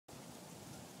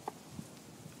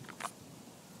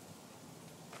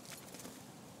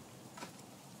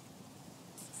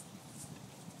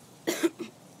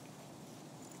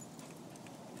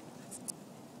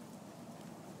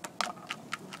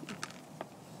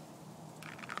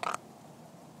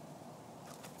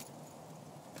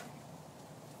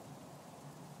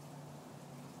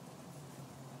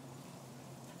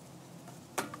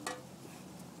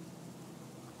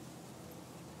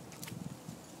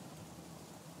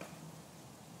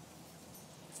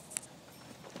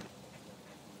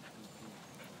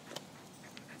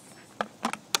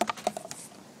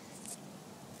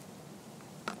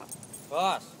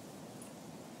Boss.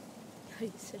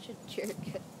 He's such a jerk.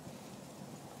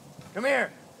 Come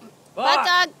here. Boss.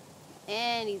 Hot dog!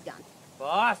 And he's gone.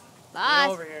 Boss. Boss.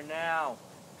 Get over here now.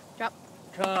 Drop.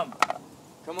 Come.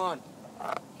 Come on.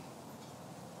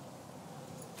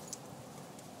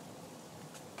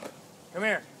 Come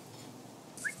here.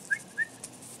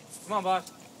 Come on,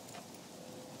 boss.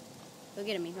 Go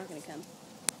get him. He's not going to come.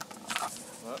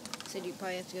 What? Said you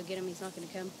probably have to go get him. He's not going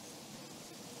to come.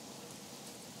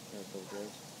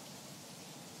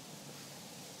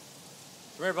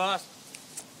 Come here, boss.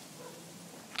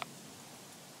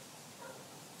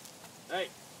 Hey,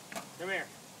 come here.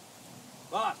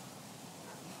 Boss.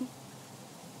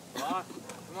 Boss,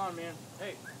 come on, man.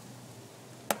 Hey.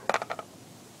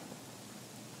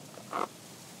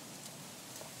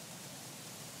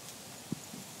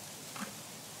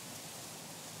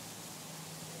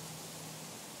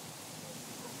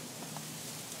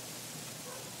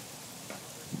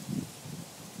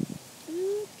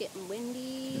 Ooh, it's getting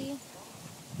windy.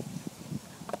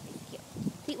 Thank you.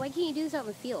 See, why can't you do this out in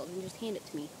the field and just hand it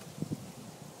to me?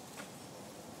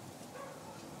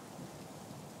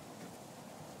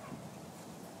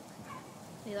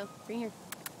 LILO, bring here.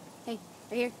 Hey,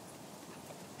 right here.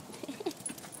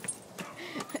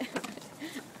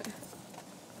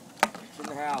 It's in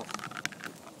the house.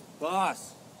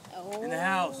 Boss. Oh, in the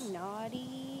house.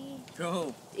 Naughty.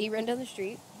 Go. He ran down the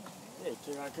street. Hey,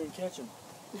 I couldn't catch him.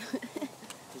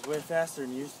 He's way faster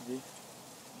than he used to be. You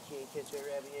can't catch a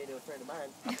rabbit to a friend of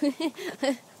mine.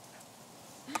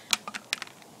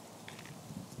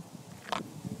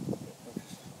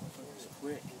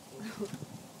 Quick.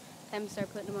 Time to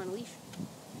start putting him on a leash.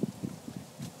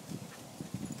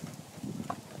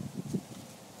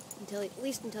 At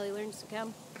least until he learns to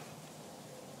come.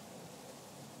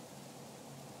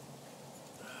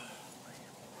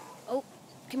 Oh,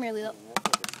 come here, LILO.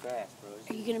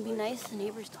 Are you gonna be nice? The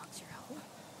neighbor's dogs are out.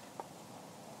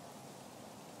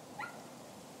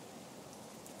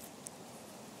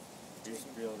 You used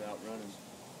to be able to outrun him.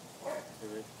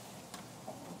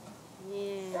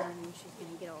 Yeah, she's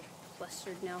gonna get all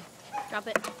flustered now. Drop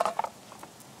it.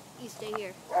 You stay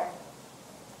here.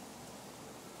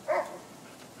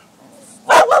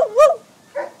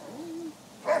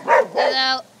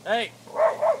 LILO. Hey.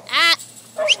 Ah.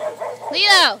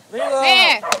 LILO. LILO. Right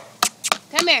here.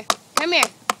 Come here. Come here.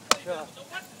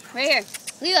 Right here.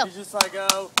 LILO. He's just like,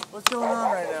 what's going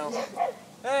on right now?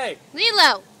 Hey.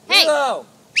 LILO. Hey. LILO.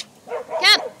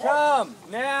 Come. Come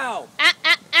now.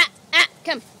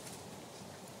 Come.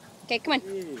 Okay, come on.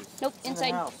 Jeez. Nope, It's in the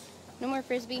inside. house. No more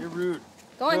frisbee. You're rude.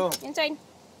 Go on, Go. inside.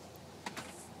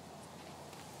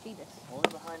 Jesus. Only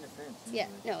behind the fence. Yeah,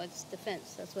 no, it's the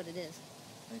fence. That's what it is.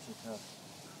 Makes it tough.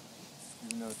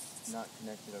 Even though it's not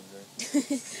connected over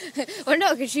there. Well,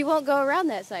 no, because she won't go around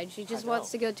that side. She just I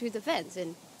wants know. to go through the fence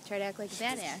and try to act like a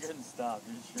badass. She couldn't stop.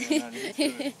 You just ran out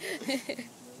into it.